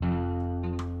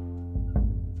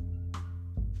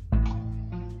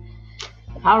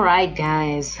All right,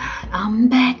 guys, I'm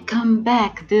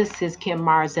back. This is Kim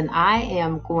Mars, and I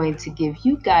am going to give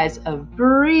you guys a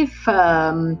brief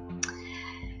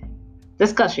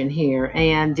discussion here.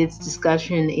 And this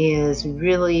discussion is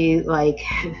really like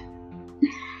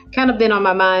kind of been on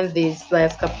my mind these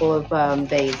last couple of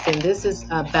days. And this is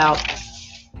about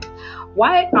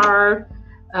why are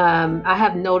I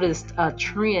have noticed a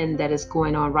trend that is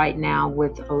going on right now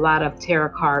with a lot of tarot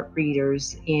card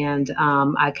readers, and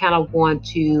I kind of want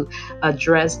to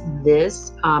address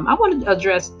this. I want to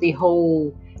address the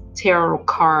whole tarot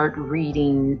card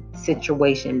reading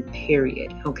situation,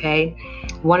 period. Okay.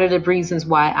 One of the reasons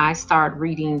why I started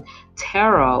reading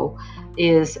tarot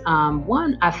is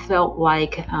one, I felt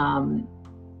like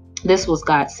this was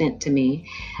God sent to me.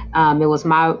 It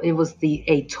was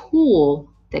a tool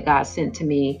that God sent to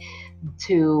me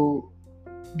to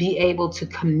be able to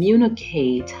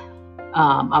communicate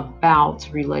about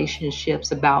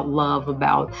relationships, about love,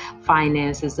 about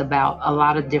finances, about a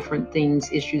lot of different things,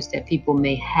 issues that people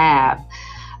may have.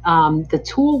 The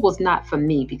tool was not for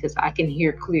me because I can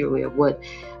hear clearly of what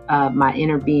my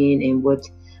inner being and what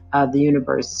the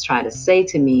universe is trying to say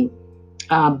to me.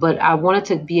 But I wanted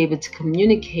to be able to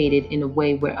communicate it in a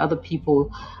way where other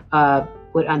people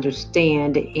would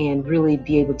understand and really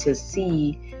be able to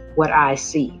see what I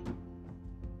see.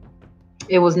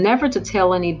 It was never to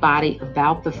tell anybody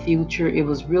about the future. It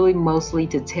was really mostly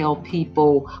to tell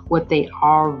people what they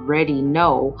already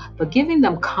know, but giving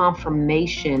them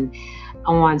confirmation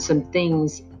on some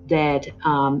things that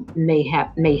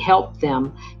may help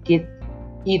them get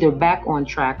either back on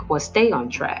track or stay on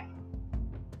track.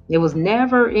 It was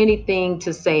never anything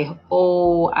to say,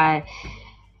 oh, I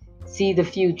see the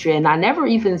future. And I never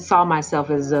even saw myself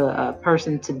as a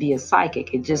person to be a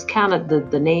psychic. It just kind of,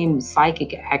 the name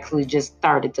psychic actually just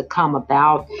started to come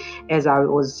about as I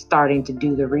was starting to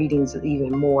do the readings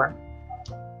even more.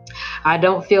 I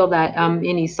don't feel that I'm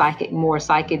any more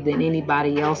psychic than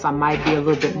anybody else. I might be a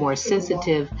little bit more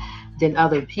sensitive than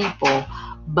other people,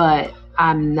 but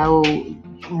I'm no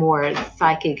more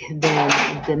psychic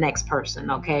than the next person.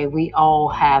 Okay, we all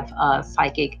have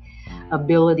psychic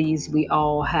abilities. We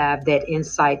all have that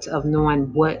insight of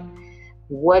knowing what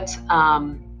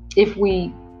if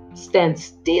we stand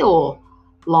still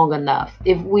long enough,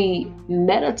 if we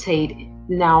meditate.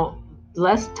 Now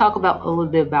let's talk about a little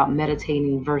bit about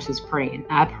meditating versus praying.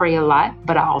 I pray a lot,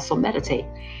 but I also meditate.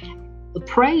 The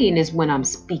praying is when I'm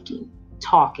speaking,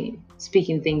 talking,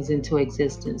 speaking things into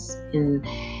existence,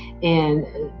 and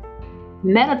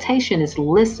meditation is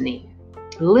listening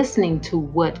to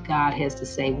what God has to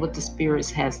say, what the spirits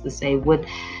has to say, what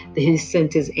He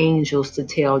sent His angels to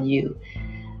tell you.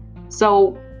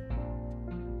 So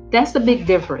that's the big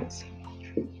difference.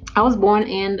 I was born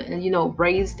and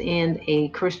raised in a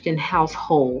Christian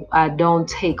household. I don't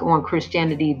take on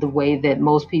Christianity the way that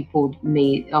most people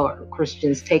may or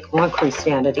Christians take on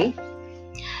Christianity.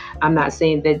 I'm not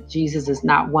saying that Jesus is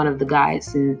not one of the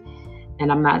guides, and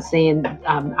I'm not saying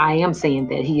I am saying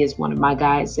that He is one of my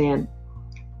guides,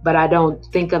 but I don't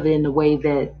think of it in the way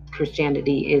that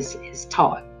Christianity is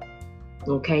taught.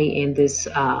 Okay, in this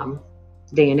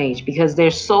day and age, because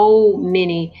there's so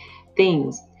many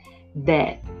things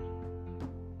that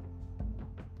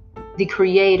the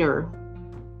Creator,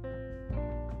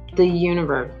 the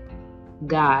universe,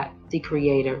 God, the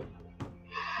Creator,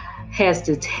 has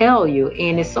to tell you,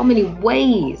 and there's so many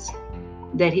ways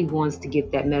that He wants to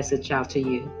get that message out to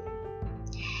you.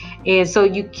 And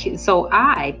so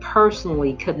I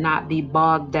personally could not be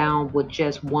bogged down with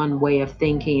just one way of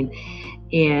thinking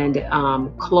and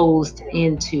closed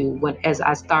into what, as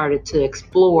I started to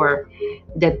explore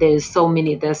that there's so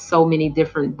many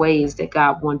different ways that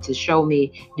God wants to show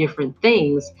me different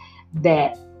things,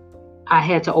 that I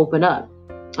had to open up.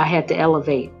 I had to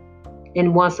elevate.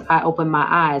 And once I opened my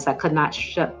eyes, I could not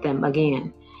shut them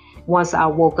again. Once I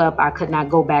woke up, I could not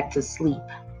go back to sleep.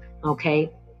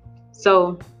 Okay.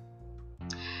 So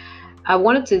I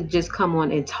wanted to just come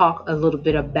on and talk a little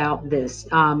bit about this.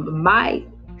 My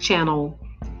channel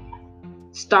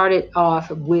started off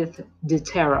with the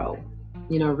tarot,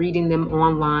 reading them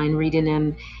online, reading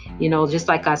them, just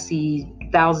like I see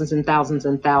thousands and thousands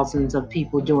and thousands of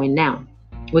people doing now,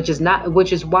 which is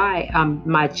why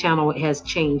my channel has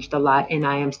changed a lot, and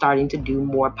I am starting to do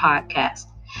more podcasts.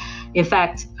 In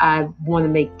fact, I want to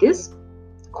make this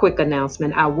quick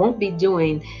announcement. I won't be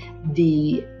doing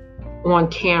the on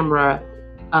camera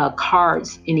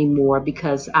cards anymore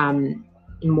because I'm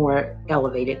more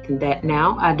elevated than that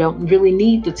now. I don't really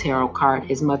need the tarot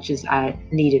card as much as I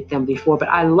needed them before, but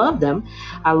I love them.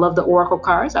 I love the oracle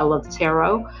cards. I love the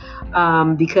tarot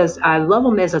because I love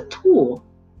them as a tool.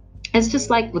 It's just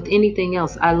like with anything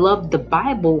else. I loved the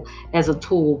Bible as a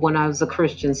tool when I was a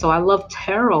Christian. So I love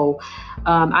tarot.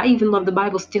 I even love the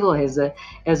Bible still as a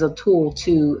tool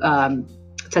to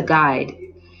guide.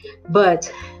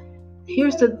 But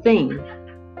here's the thing.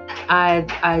 I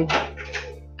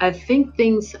I I think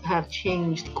things have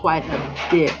changed quite a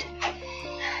bit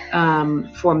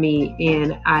for me,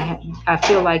 and I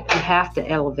feel like you have to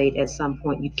elevate at some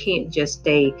point. You can't just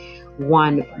stay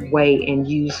one way and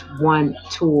use one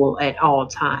tool at all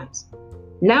times.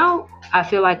 Now I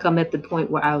feel like I'm at the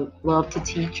point where I love to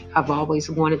teach. I've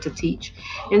always wanted to teach,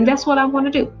 and that's what I want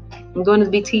to do. I'm going to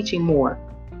be teaching more.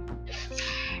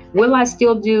 Will I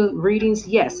still do readings?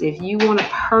 Yes. If you want a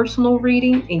personal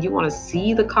reading and you want to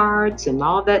see the cards and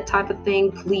all that type of thing,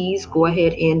 please go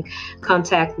ahead and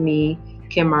contact me,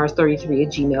 KimMars33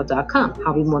 at gmail.com.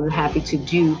 I'll be more than happy to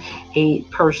do a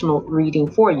personal reading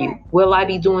for you. Will I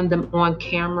be doing them on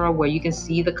camera where you can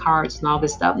see the cards and all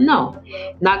this stuff? No,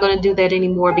 not going to do that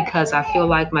anymore because I feel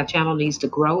like my channel needs to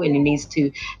grow, and it needs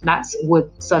to, not with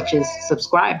such as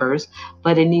subscribers,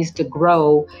 but it needs to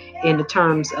grow in the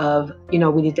terms of, we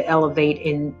need to elevate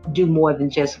and do more than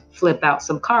just flip out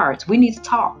some cards. We need to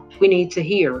talk. We need to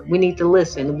hear. We need to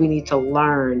listen. We need to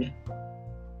learn.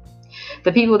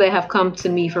 The people that have come to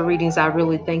me for readings, I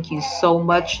really thank you so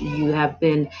much. You have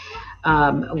been,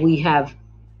 I've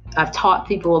taught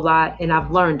people a lot and I've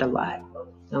learned a lot.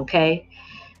 Okay.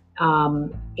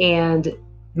 And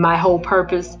my whole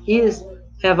purpose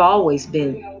have always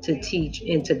been to teach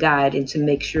and to guide and to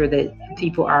make sure that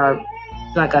people are,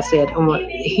 like I said,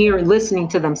 hearing, listening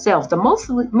to themselves. The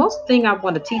most thing I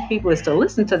want to teach people is to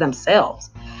listen to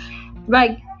themselves.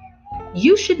 Like,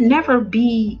 you should never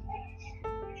be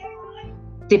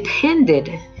dependent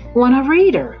on a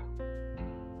reader.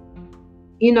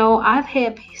 I've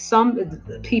had some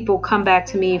people come back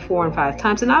to me 4 and 5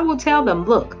 times, and I will tell them,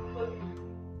 look,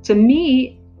 to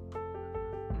me,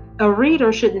 a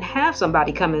reader shouldn't have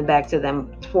somebody coming back to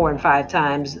them 4 and 5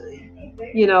 times.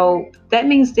 That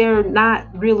means they're not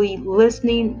really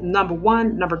listening, number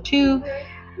one. Number two,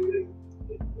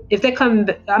 if they come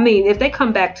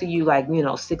back to you like,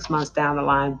 6 months down the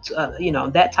line,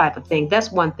 that type of thing,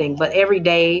 that's one thing. But every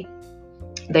day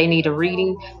they need a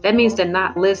reading, that means they're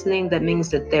not listening. That means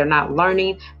that they're not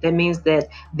learning. That means that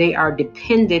they are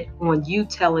dependent on you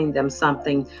telling them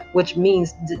something, which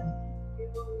means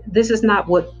this is not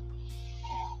what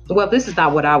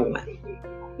I want.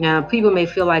 Now, people may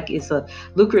feel like it's a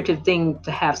lucrative thing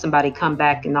to have somebody come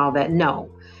back and all that. No.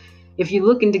 If you're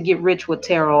looking to get rich with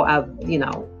tarot,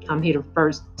 I'm here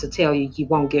first to tell you, you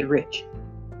won't get rich.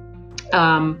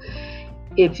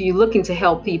 If you're looking to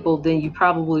help people, then you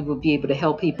probably will be able to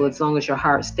help people as long as your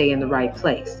heart stay in the right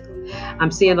place.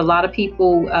 I'm seeing a lot of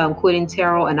people quitting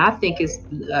tarot, and I think it's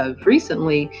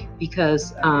recently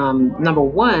because, number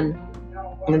one,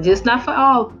 and just not for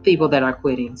all people that are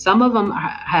quitting. Some of them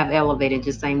have elevated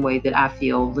the same way that I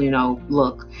feel,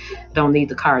 look, don't need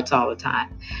the cards all the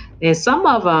time. And some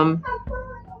of them,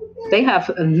 they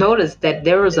have noticed that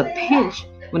there is a pinch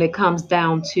when it comes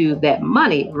down to that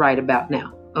money right about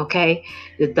now. Okay.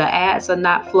 The ads are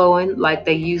not flowing like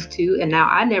they used to. And now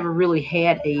I never really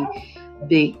had a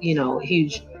big,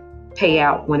 huge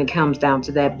payout when it comes down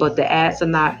to that, but the ads are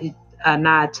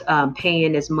not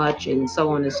paying as much, and so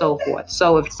on and so forth.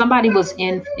 So if somebody was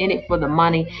in it for the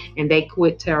money and they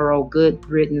quit tarot, good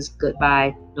riddance,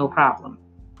 goodbye, no problem.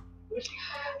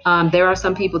 There are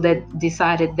some people that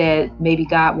decided that maybe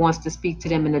God wants to speak to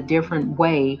them in a different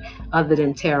way other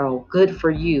than tarot. Good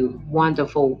for you.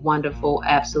 Wonderful, wonderful,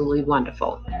 absolutely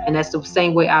wonderful. And that's the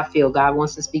same way I feel. God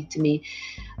wants to speak to me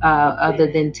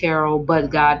other than tarot.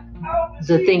 But God,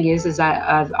 the thing is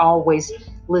I've always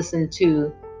listened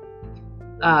to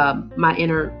my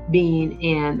inner being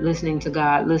and listening to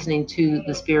God, listening to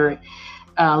the Spirit,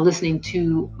 listening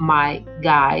to my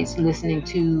guides, listening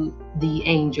to the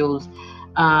angels.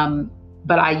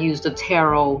 But I use the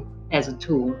tarot as a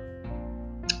tool.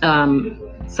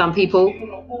 Some people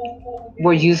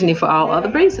were using it for all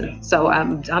other reasons. So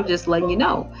I'm just letting you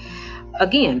know.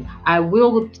 Again, I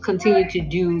will continue to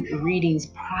do readings,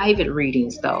 private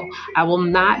readings, though. I will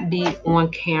not be on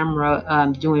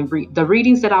camera doing the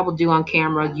readings that I will do on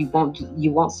camera. You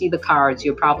won't see the cards.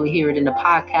 You'll probably hear it in the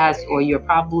podcast, or you'll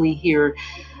probably hear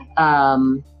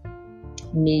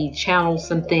me channel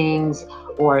some things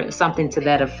or something to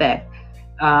that effect.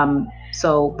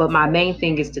 But my main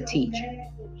thing is to teach.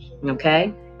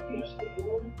 Okay.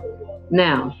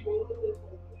 Now.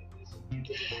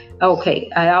 Okay,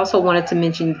 I also wanted to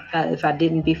mention, if I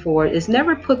didn't before, is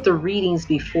never put the readings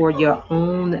before your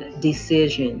own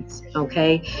decisions,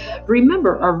 okay?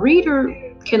 Remember, a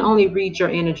reader can only read your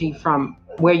energy from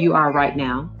where you are right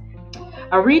now.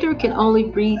 A reader can only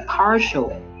read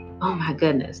partial. Oh my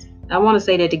goodness. I want to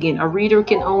say that again. A reader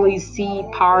can only see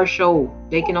partial.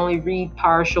 They can only read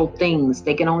partial things.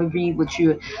 They can only read what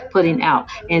you're putting out.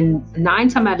 And 9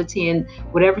 times out of 10,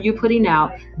 whatever you're putting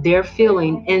out, they're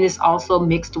feeling, and it's also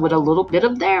mixed with a little bit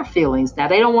of their feelings. Now,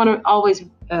 they don't want to always,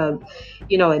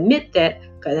 admit that.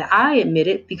 'Cause I admit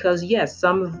it because, yes,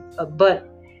 but,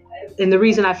 and the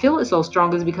reason I feel it so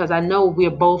strong is because I know we're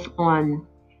both on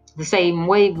the same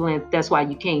wavelength. That's why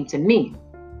you came to me.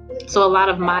 So a lot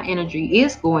of my energy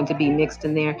is going to be mixed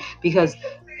in there because,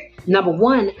 number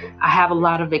one, I have a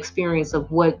lot of experience of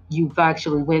what you've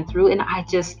actually went through, and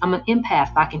I'm an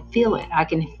empath. I can feel it. I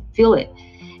can feel it.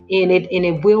 And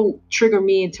it will trigger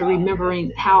me into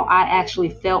remembering how I actually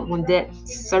felt when that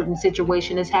certain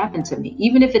situation has happened to me.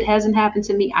 Even if it hasn't happened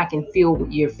to me, I can feel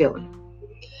what you're feeling.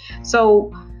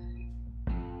 So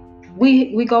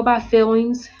we go by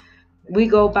feelings, we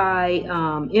go by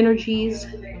energies.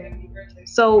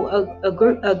 So a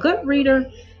good reader,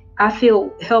 I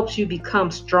feel, helps you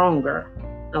become stronger.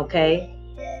 Okay.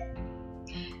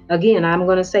 Again, I'm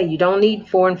going to say you don't need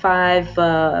 4 and 5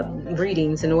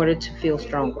 readings in order to feel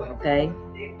stronger. Okay.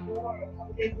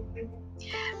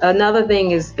 Another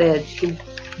thing is that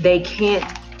they can't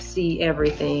see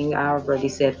everything. I already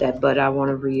said that, but I want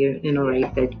to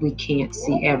reiterate that we can't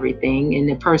see everything. And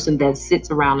the person that sits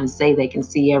around and say they can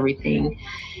see everything,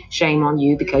 shame on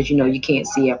you, because you can't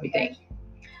see everything.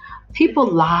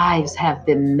 People's lives have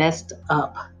been messed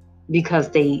up because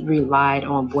they relied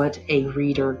on what a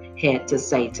reader had to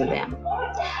say to them.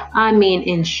 I mean,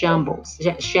 in shambles.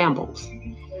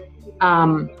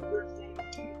 Um,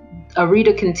 a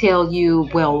reader can tell you,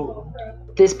 well,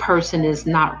 this person is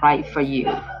not right for you.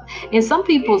 And some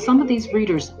of these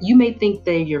readers, you may think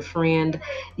they're your friend.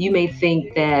 You may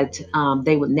think that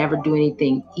they would never do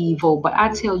anything evil. But I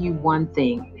tell you one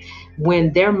thing,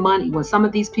 when some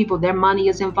of these people, their money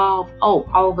is involved, oh,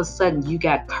 all of a sudden you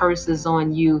got curses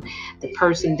on you. The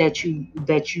person that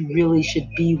you really should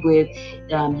be with,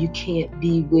 you can't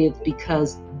be with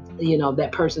because that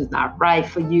person's not right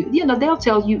for you. They'll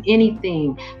tell you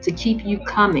anything to keep you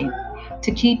coming,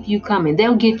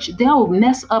 they'll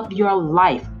mess up your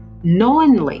life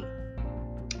knowingly.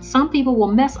 Some people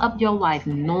will mess up your life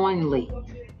knowingly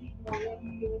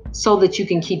so that you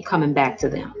can keep coming back to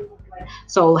them.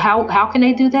 So how can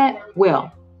they do that?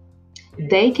 Well,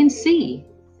 they can see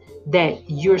that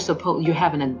you're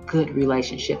having a good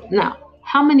relationship. Now,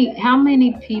 how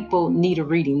many people need a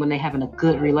reading when they're having a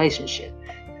good relationship?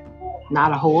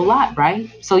 Not a whole lot, right?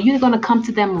 So you're going to come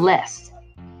to them less.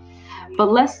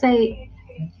 But let's say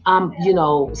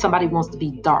somebody wants to be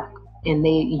dark and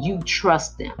you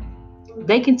trust them.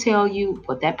 They can tell you,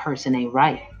 but that person ain't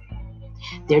right.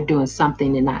 They're doing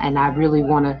something, and I really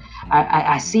want to.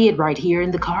 I see it right here in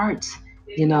the cards,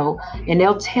 and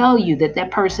they'll tell you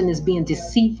that person is being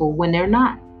deceitful when they're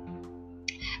not.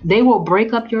 They will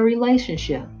break up your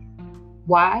relationship.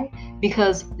 Why?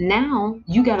 Because now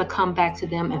you got to come back to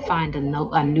them and find a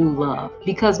new love.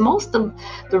 Because most of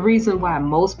the reason why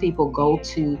most people go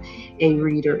to a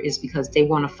reader is because they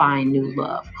want to find new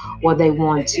love, or they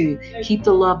want to keep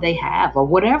the love they have, or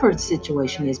whatever the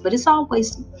situation is. But it's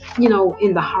always,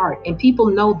 in the heart, and people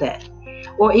know that.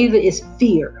 Or either it's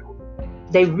fear.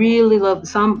 They really love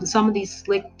some of these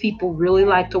slick people really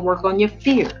like to work on your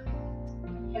fear.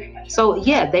 So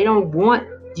yeah, they don't want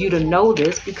you to know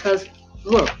this because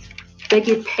look, they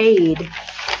get paid.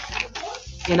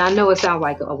 And I know it sounds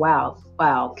like a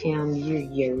wow, Kim,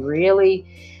 you're really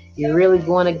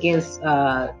going against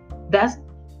I'm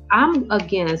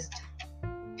against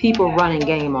people running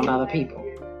game on other people.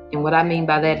 And what I mean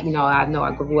by that, I know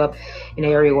I grew up in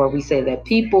an area where we say that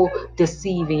people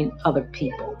deceiving other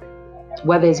people,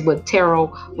 whether it's with tarot,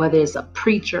 whether it's a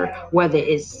preacher, whether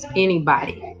it's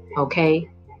anybody, okay?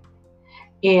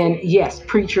 And yes,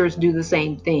 preachers do the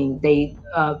same thing.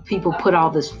 People put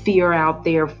all this fear out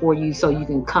there for you so you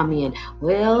can come in.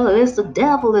 Well, it's the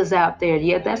devil is out there.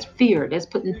 Yeah, that's fear. That's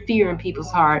putting fear in people's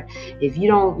heart. If you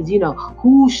don't,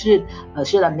 who should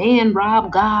a man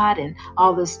rob God and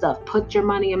all this stuff? Put your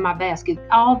money in my basket.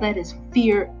 All that is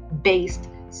fear-based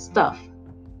stuff.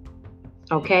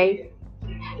 Okay.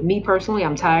 Me personally,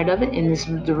 I'm tired of it, and this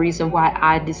is the reason why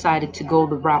I decided to go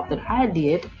the route that I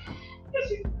did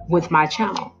with my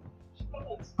channel.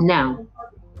 Now,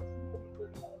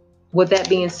 with that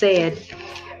being said,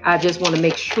 I just want to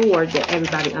make sure that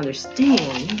everybody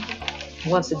understands.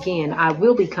 Once again, I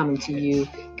will be coming to you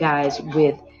guys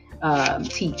with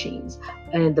teachings,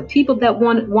 and the people that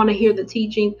want to hear the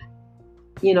teaching,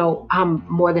 I'm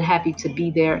more than happy to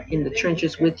be there in the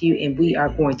trenches with you, and we are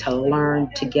going to learn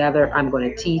together. I'm going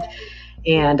to teach.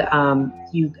 And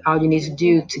all you need to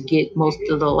do to get most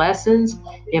of the lessons,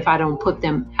 if I don't put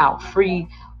them out free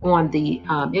on the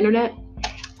internet,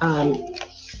 um,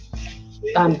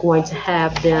 I'm going to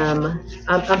have them.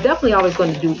 I'm definitely always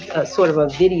going to do a sort of a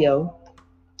video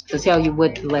to tell you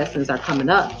what lessons are coming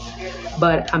up.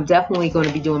 But I'm definitely going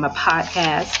to be doing my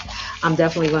podcast. I'm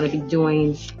definitely going to be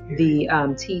doing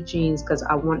the teachings, because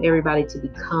I want everybody to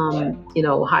become,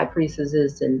 high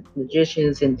priestesses and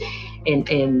magicians, and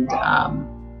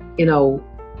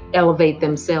elevate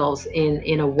themselves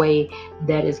in a way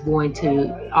that is going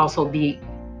to also be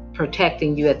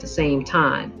protecting you at the same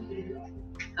time.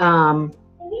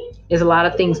 There's a lot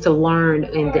of things to learn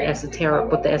in the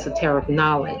esoteric, with the esoteric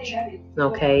knowledge.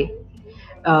 Okay.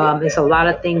 It's a lot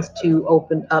of things to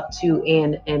open up to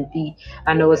and be.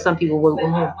 I know some people will,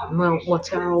 well,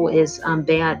 tarot is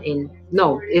bad, and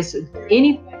no, it's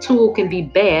any tool can be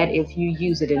bad if you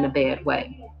use it in a bad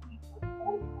way.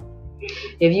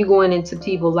 If you're going into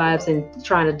people's lives and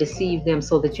trying to deceive them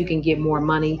so that you can get more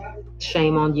money,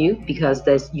 shame on you, because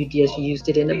you just used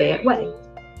it in a bad way.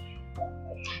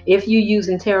 If you're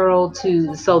using tarot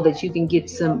so that you can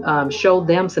get some, show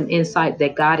them some insight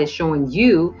that God is showing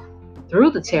you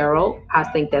through the tarot, I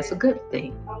think that's a good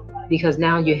thing, because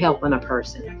now you're helping a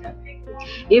person.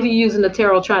 If you're using the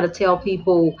tarot trying to tell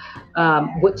people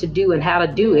what to do and how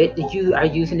to do it, you are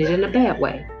using it in a bad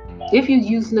way. If you're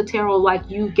using the tarot like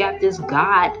you got this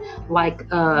God like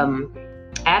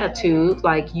attitude,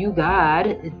 like you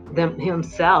God them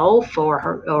himself or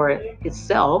her or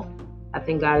itself, I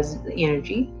think God is the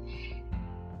energy,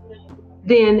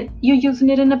 then you're using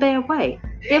it in a bad way.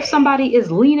 If somebody is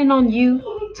leaning on you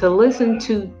to listen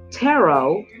to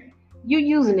tarot, you're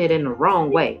using it in the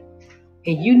wrong way.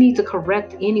 And you need to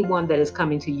correct anyone that is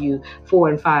coming to you 4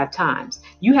 and 5 times.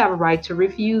 You have a right to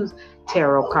refuse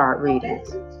tarot card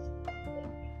readings.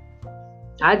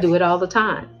 I do it all the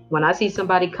time. When I see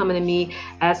somebody coming to me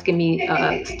asking me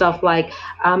stuff like,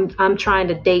 I'm trying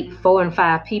to date 4 and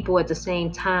 5 people at the same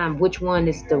time, which one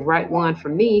is the right one for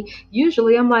me?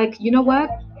 Usually I'm like, you know what?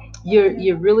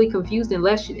 You're really confused.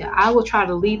 I will try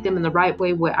to lead them in the right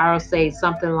way, where I'll say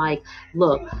something like,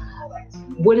 look,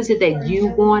 what is it that you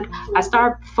want? I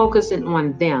start focusing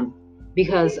on them,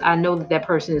 because I know that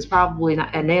person is probably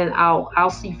not, and then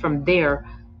I'll see from there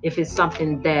if it's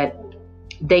something that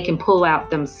they can pull out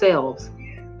themselves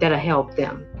that'll help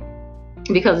them.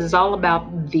 Because it's all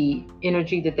about the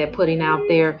energy that they're putting out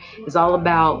there. It's all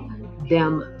about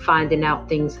them finding out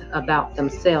things about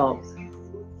themselves,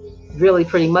 really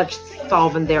pretty much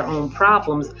solving their own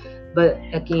problems. But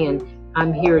again,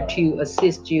 I'm here to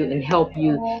assist you and help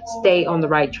you stay on the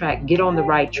right track, get on the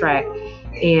right track,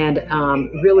 and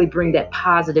really bring that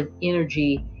positive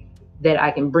energy that I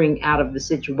can bring out of the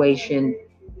situation.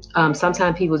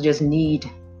 Sometimes people just need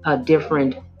a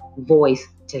different voice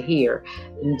to hear.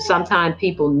 And sometimes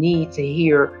people need to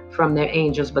hear from their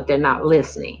angels, but they're not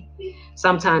listening.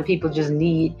 Sometimes people just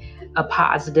need a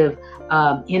positive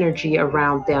energy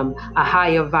around them, a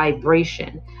higher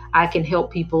vibration. I can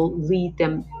help people lead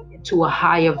them to a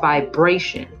higher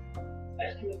vibration.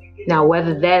 Now,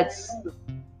 whether that's,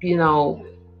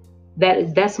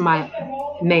 that's my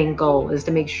main goal, is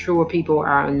to make sure people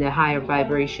are in the higher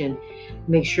vibration,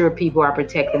 make sure people are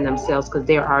protecting themselves, because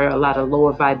there are a lot of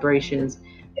lower vibrations,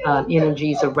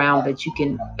 energies around that you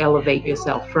can elevate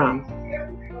yourself from.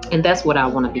 And that's what I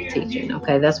want to be teaching.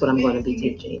 Okay, that's what I'm going to be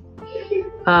teaching.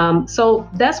 So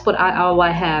that's all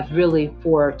I have really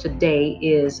for today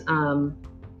is,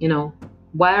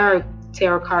 why are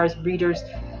tarot cards readers,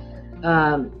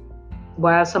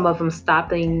 why are some of them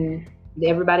stopping?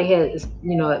 Everybody has,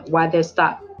 why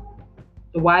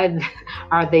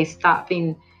are they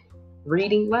stopping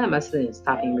reading? Why am I saying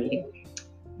stopping reading?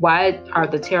 Why are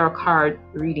the tarot card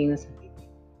readings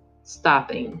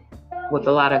stopping with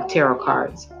a lot of tarot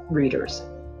cards readers?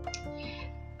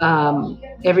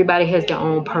 Everybody has their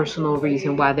own personal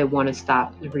reason why they want to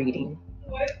stop reading.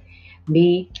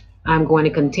 Me, I'm going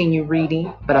to continue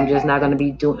reading, but I'm just not going to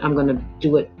be I'm going to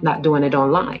do it, not doing it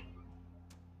online.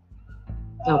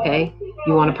 Okay?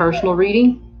 You want a personal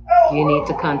reading? You need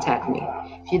to contact me.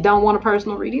 If you don't want a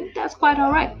personal reading, that's quite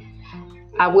all right.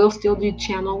 I will still do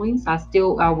channelings.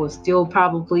 I will still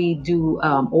probably do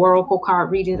oracle card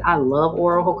readings. I love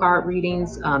oracle card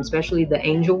readings, especially the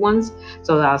angel ones.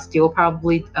 So I'll still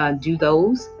probably do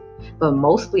those. But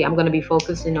mostly I'm going to be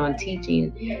focusing on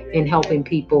teaching and helping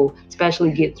people,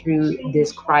 especially get through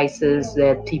this crisis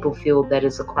that people feel that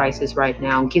is a crisis right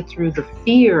now. Get through the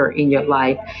fear in your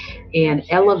life and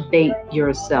elevate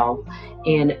yourself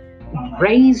and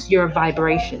raise your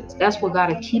vibrations. That's what God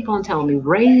to keep on telling me.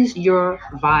 Raise your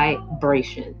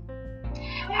vibration.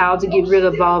 how to get rid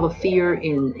of all the fear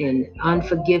and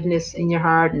unforgiveness in your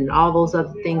heart and all those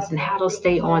other things, and how to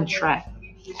stay on track.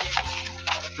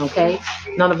 Okay,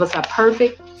 none of us are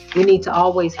perfect. We need to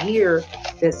always hear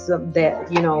that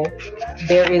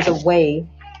there is a way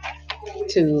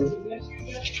to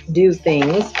do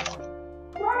things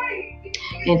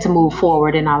and to move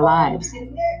forward in our lives.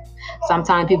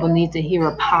 Sometimes people need to hear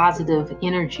a positive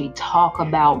energy talk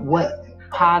about what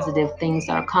positive things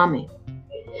are coming.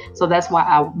 So that's why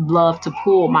I love to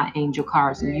pull my angel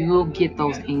cards, and you will get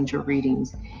those angel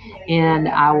readings. And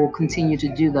I will continue to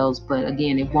do those. But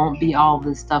again, it won't be all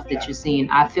the stuff that you're seeing.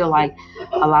 I feel like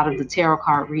a lot of the tarot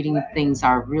card reading things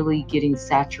are really getting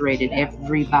saturated.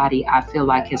 Everybody, I feel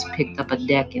like, has picked up a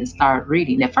deck and started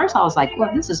reading. At first, I was like,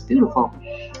 well, this is beautiful.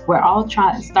 We're all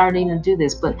starting to do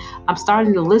this. But I'm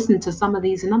starting to listen to some of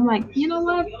these, and I'm like, you know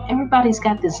what? Everybody's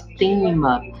got this theme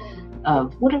of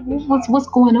what's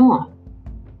going on.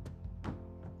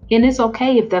 And it's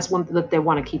okay if that's one that they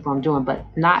want to keep on doing, but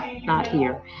not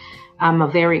here. I'm a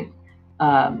very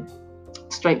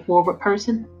straightforward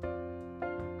person,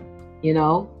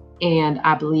 and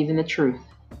I believe in the truth.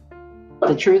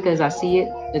 The truth as I see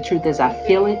it, the truth as I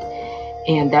feel it,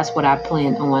 and that's what I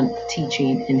plan on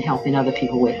teaching and helping other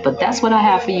people with. But that's what I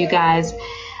have for you guys.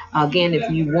 Again,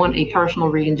 if you want a personal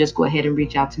reading, just go ahead and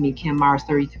reach out to me,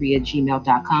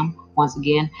 KimMars33@gmail.com. Once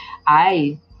again,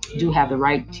 I do have the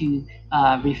right to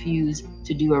refuse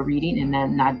to do a reading and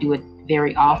then not do it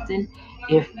very often.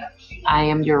 If I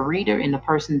am your reader and the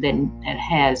person that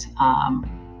has,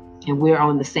 and we're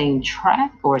on the same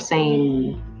track or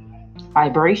same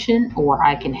vibration, or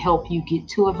I can help you get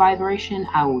to a vibration,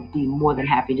 I would be more than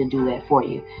happy to do that for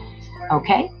you.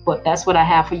 Okay, but that's what I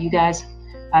have for you guys.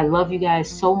 I love you guys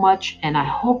so much, and I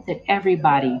hope that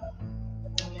everybody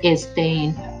is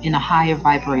staying in a higher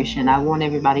vibration. I want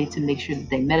everybody to make sure that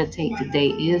they meditate. Today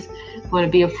is going to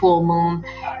be a full moon.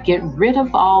 Get rid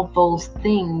of all those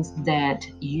things that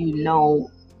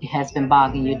has been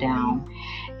bogging you down.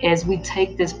 As we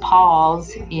take this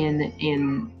pause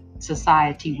in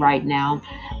society right now,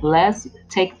 let's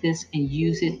take this and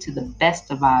use it to the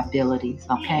best of our abilities,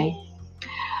 okay?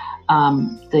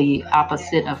 The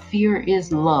opposite of fear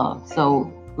is love.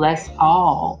 So let's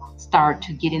all start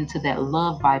to get into that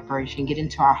love vibration, get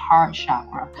into our heart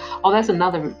chakra. Oh, that's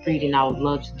another reading I would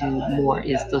love to do more,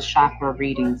 is the chakra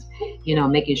readings,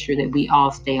 making sure that we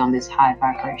all stay on this high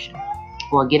vibration,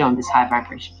 or get on this high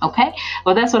vibration. Okay,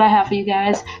 well, that's what I have for you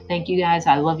guys. Thank you guys.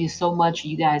 I love you so much.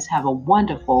 You guys have a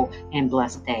wonderful and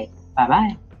blessed day.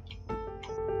 Bye-bye.